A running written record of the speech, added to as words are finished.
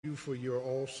You for your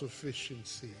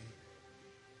all-sufficiency.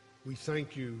 We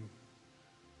thank you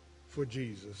for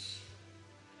Jesus,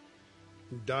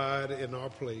 who died in our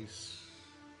place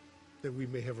that we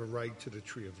may have a right to the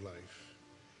tree of life.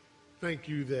 Thank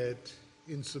you that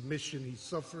in submission he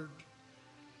suffered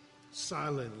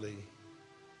silently,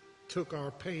 took our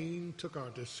pain, took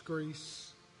our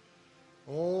disgrace,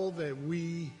 all that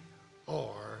we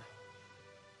are,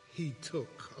 he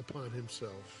took upon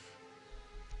himself.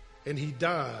 And he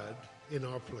died in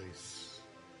our place.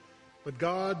 But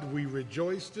God, we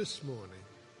rejoice this morning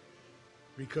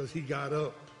because he got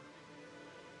up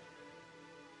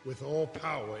with all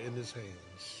power in his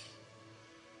hands.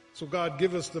 So God,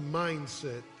 give us the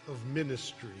mindset of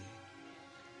ministry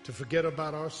to forget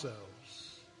about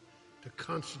ourselves, to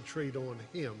concentrate on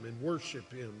him and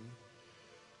worship him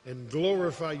and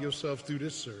glorify yourself through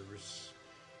this service.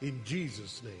 In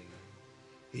Jesus' name,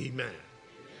 amen.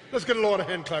 Let's get the Lord a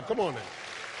hand clap. Come on now.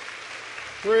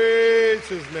 Praise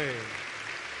his name.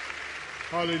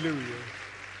 Hallelujah.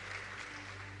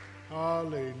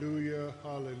 Hallelujah.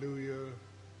 Hallelujah.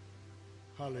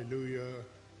 Hallelujah.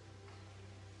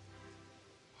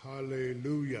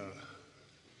 Hallelujah.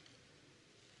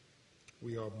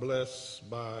 We are blessed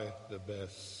by the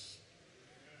best.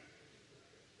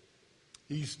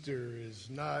 Easter is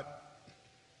not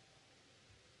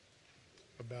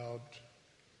about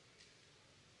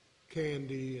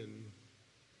candy and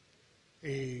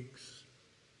eggs,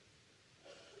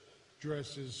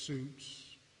 dresses,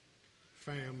 suits,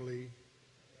 family,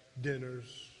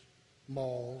 dinners,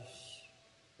 malls.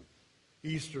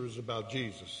 Easter is about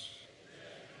Jesus,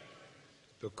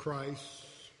 the Christ,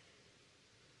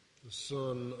 the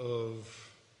Son of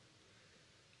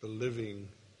the living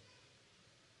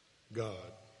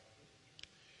God.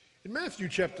 In Matthew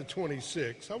chapter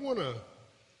 26, I want to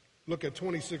look at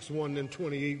 26:1 and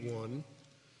 28:1.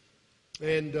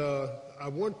 And I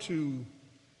want to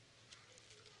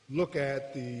look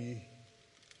at the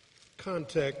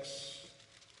context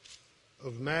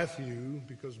of Matthew,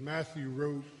 because Matthew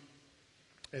wrote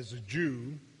as a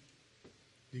Jew,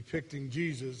 depicting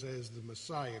Jesus as the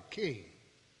Messiah King.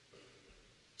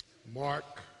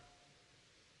 Mark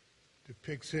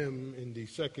depicts him in the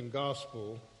second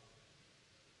gospel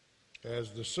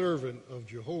as the servant of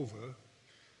Jehovah.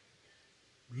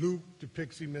 Luke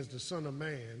depicts him as the Son of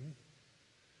Man.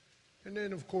 And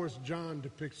then, of course, John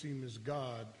depicts him as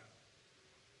God,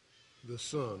 the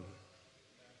Son.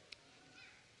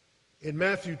 In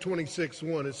Matthew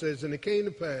 26:1, it says, "And it came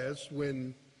to pass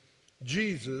when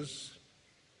Jesus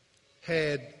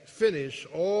had finished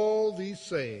all these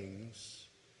sayings,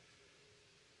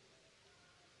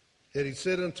 that he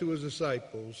said unto his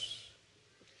disciples,"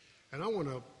 and I want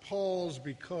to pause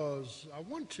because I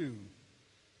want to,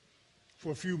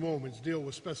 for a few moments, deal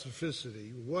with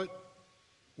specificity. What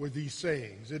were these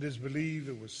sayings? It is believed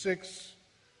it was 6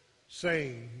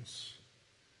 sayings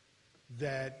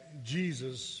that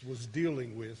Jesus was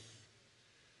dealing with.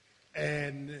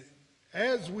 And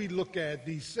as we look at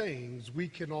these sayings, we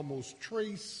can almost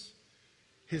trace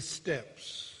his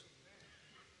steps,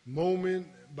 moment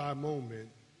by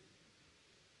moment,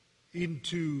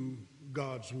 into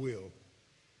God's will.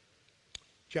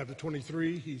 Chapter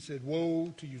 23, he said,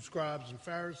 "Woe to you scribes and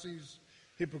Pharisees,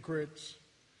 hypocrites."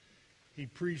 He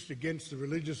preached against the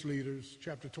religious leaders.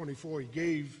 Chapter 24, he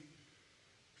gave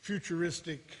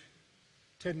futuristic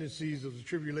tendencies of the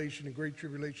tribulation and great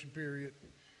tribulation period,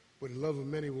 where the love of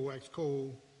many will wax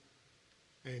cold.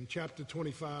 And chapter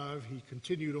 25, he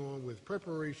continued on with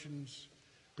preparations,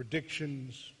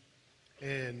 predictions,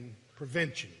 and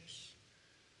preventions.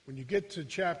 When you get to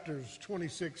chapters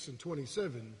 26 and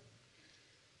 27,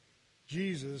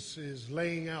 Jesus is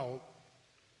laying out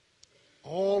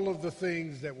all of the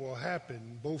things that will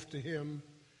happen both to him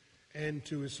and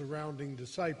to his surrounding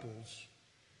disciples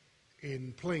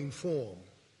in plain form.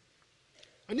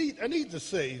 I need to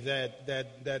say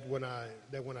that when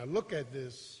I look at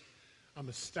this, I'm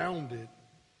astounded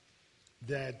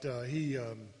that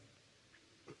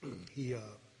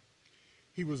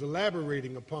he was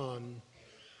elaborating upon,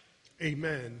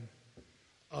 amen.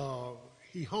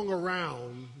 He hung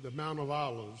around the Mount of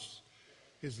Olives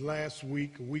his last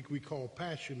week, a week we call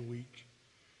Passion Week.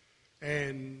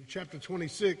 And chapter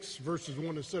 26, verses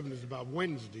 1 to 7 is about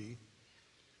Wednesday.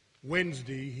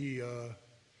 Wednesday, he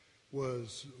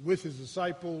was with his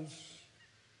disciples,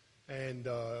 and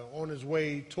on his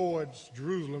way towards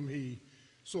Jerusalem, he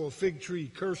saw a fig tree,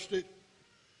 cursed it.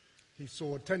 He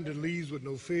saw tender leaves with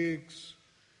no figs.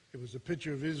 It was a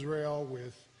picture of Israel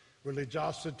with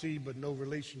religiosity but no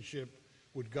relationship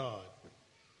with God.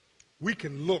 We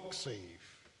can look saved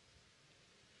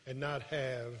and not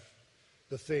have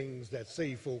the things that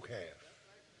saved folk have.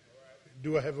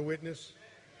 Do I have a witness?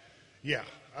 Yeah.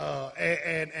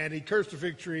 And he cursed the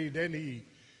fig tree. Then he,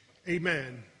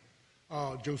 amen.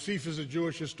 Josephus, a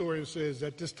Jewish historian, says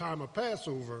at this time of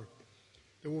Passover,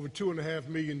 there were over 2.5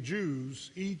 million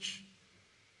Jews. Each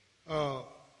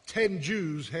 10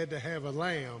 Jews had to have a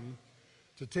lamb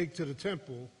to take to the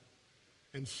temple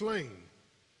and slain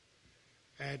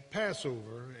at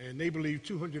Passover, and they believe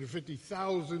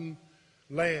 250,000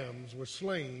 lambs were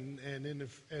slain,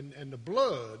 and the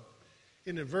blood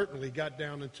inadvertently got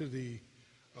down into the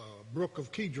brook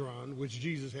of Kidron, which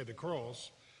Jesus had to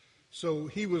cross. So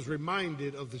he was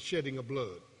reminded of the shedding of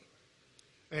blood.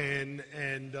 And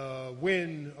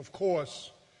when, of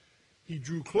course, he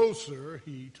drew closer,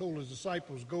 he told his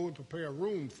disciples, go and prepare a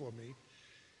room for me.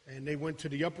 And they went to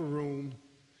the upper room,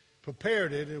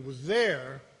 prepared it. It was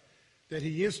there that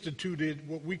he instituted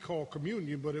what we call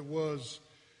communion, but it was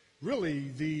really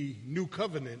the new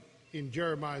covenant in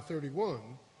Jeremiah 31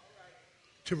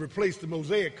 to replace the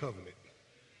Mosaic covenant.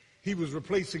 He was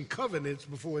replacing covenants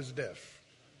before his death,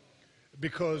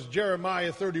 because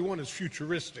Jeremiah 31 is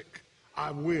futuristic.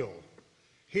 I will.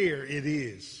 Here it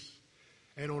is.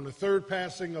 And on the third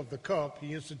passing of the cup,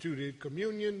 he instituted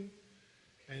communion,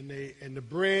 and the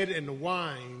bread and the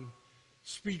wine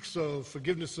speaks of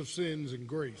forgiveness of sins and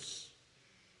grace.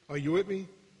 Are you with me?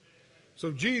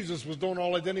 So Jesus was doing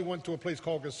all that. Then he went to a place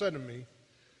called Gethsemane.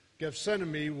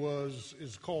 Gethsemane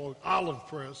is called olive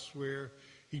press, where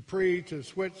he prayed till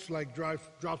sweats like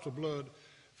drops of blood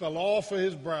fell off of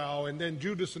his brow. And then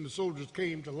Judas and the soldiers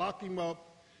came to lock him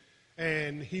up.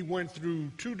 And he went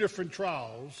through 2 different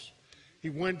trials. He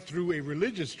went through a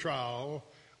religious trial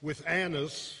with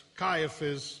Annas,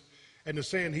 Caiaphas, and the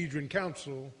Sanhedrin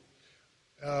Council.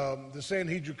 The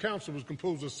Sanhedrin Council was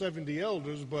composed of 70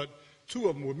 elders, but 2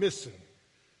 of them were missing: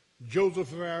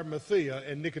 Joseph of Arimathea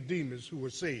and Nicodemus, who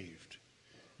were saved.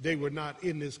 They were not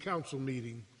in this council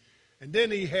meeting. And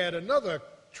then he had another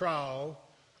trial,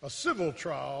 a civil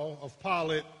trial of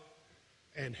Pilate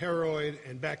and Herod,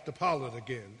 and back to Pilate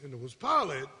again. And it was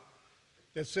Pilate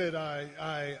that said,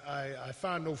 I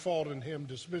find no fault in him,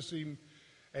 dismiss him.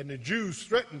 And the Jews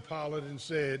threatened Pilate and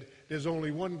said, there's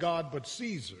only one God but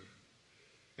Caesar.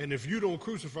 And if you don't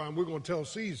crucify him, we're going to tell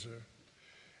Caesar.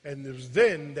 And it was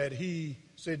then that he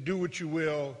said, do what you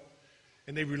will.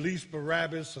 And they released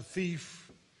Barabbas, a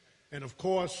thief. And of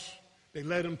course, they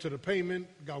led him to the pavement,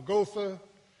 Golgotha.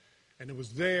 And it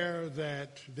was there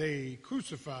that they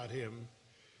crucified him,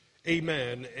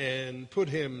 amen, and put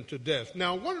him to death.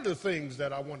 Now, one of the things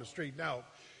that I want to straighten out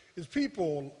is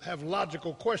people have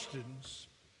logical questions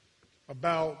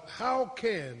about how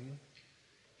can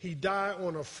he die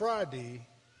on a Friday,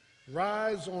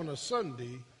 rise on a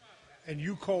Sunday, and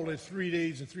you call it 3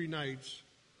 days and 3 nights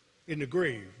in the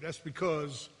grave. That's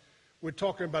because we're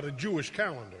talking about a Jewish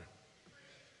calendar.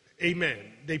 Amen.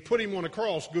 They put him on a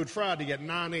cross Good Friday at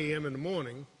 9 a.m. in the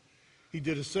morning. He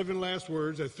did his 7 last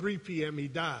words. At 3 p.m. he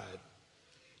died.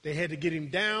 They had to get him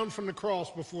down from the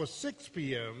cross before 6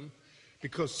 p.m.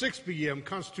 because 6 p.m.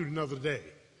 constituted another day.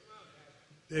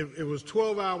 It was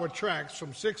 12-hour tracks.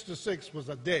 From 6 to 6 was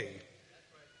a day.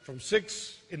 From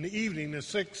 6 in the evening to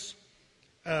 6,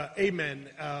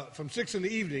 from 6 in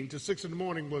the evening to 6 in the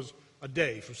morning was a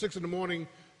day. From 6 in the morning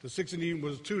to 6 in the evening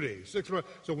was 2 days.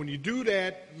 So when you do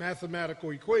that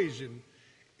mathematical equation,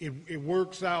 it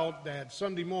works out that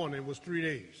Sunday morning was 3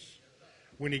 days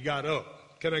when he got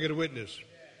up. Can I get a witness?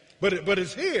 But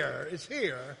it's here.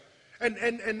 And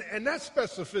that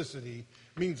specificity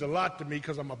means a lot to me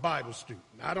because I'm a Bible student.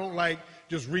 I don't like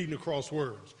just reading across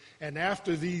words. And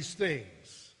after these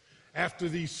things, after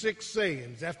these 6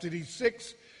 sayings, after these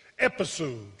 6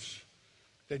 episodes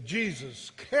that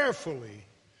Jesus carefully,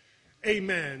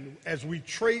 amen, as we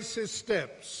trace his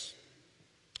steps,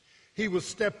 he was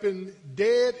stepping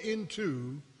dead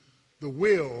into the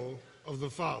will of the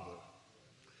Father.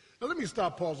 Now let me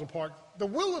stop, pause, and park. The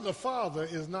will of the Father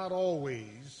is not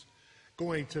always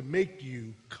going to make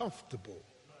you comfortable.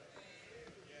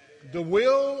 The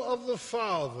will of the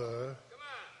Father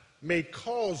may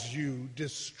cause you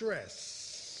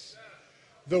distress.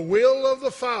 The will of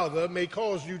the Father may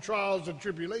cause you trials and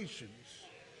tribulations.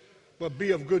 But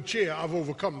be of good cheer, I've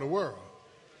overcome the world.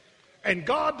 And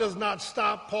God does not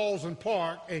stop, pause, and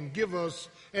park and give us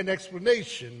an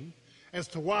explanation as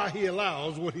to why he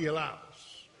allows what he allows.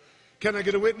 Can I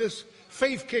get a witness?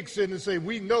 Faith kicks in and say,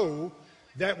 we know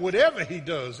that whatever he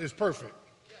does is perfect.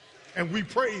 And we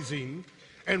praise him,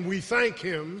 and we thank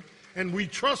him, and we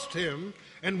trust him,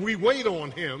 and we wait on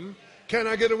him. Can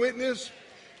I get a witness?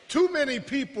 Too many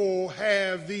people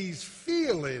have these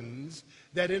feelings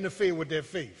that interfere with their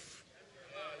faith.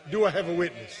 Do I have a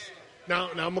witness? Now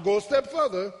I'm going to go a step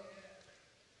further.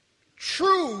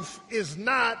 Truth is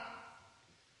not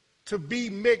to be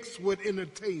mixed with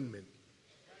entertainment.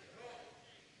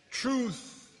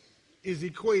 Truth is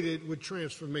equated with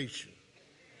transformation.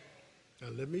 Now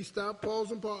let me stop,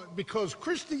 pause, and pause. Because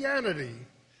Christianity,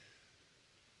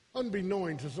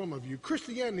 unbeknown to some of you,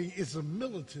 Christianity is a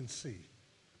militancy.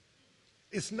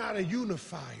 It's not a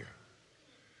unifier.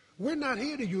 We're not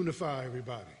here to unify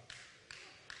everybody.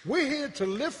 We're here to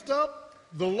lift up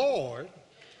the Lord,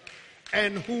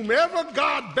 and whomever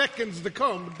God beckons to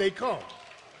come, they come.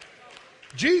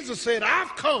 Jesus said,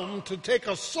 I've come to take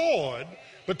a sword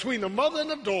between a mother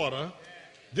and a daughter.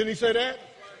 Didn't he say that?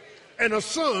 And a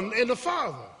son and a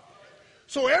father.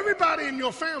 So everybody in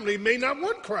your family may not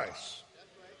want Christ.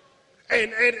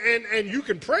 And you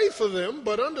can pray for them,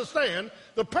 but understand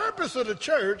the purpose of the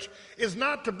church is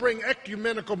not to bring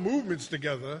ecumenical movements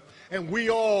together and we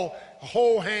all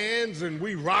hold hands and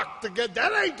we rock together.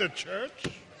 That ain't the church.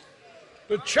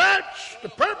 The church, the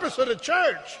purpose of the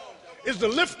church is to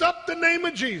lift up the name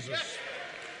of Jesus.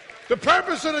 The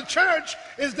purpose of the church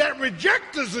is that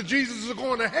rejectors of Jesus are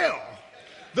going to hell.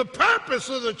 The purpose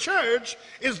of the church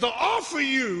is to offer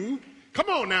you, come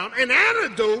on now, an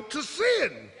antidote to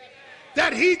sin.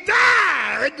 That he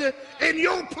died in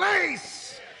your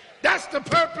place. That's the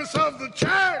purpose of the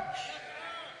church.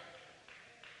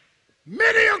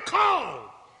 Many are called.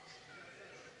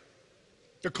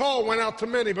 The call went out to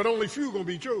many, but only few are going to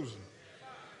be chosen.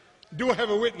 Do I have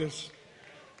a witness?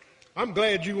 I'm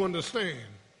glad you understand.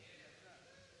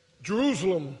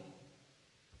 Jerusalem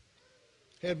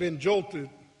had been jolted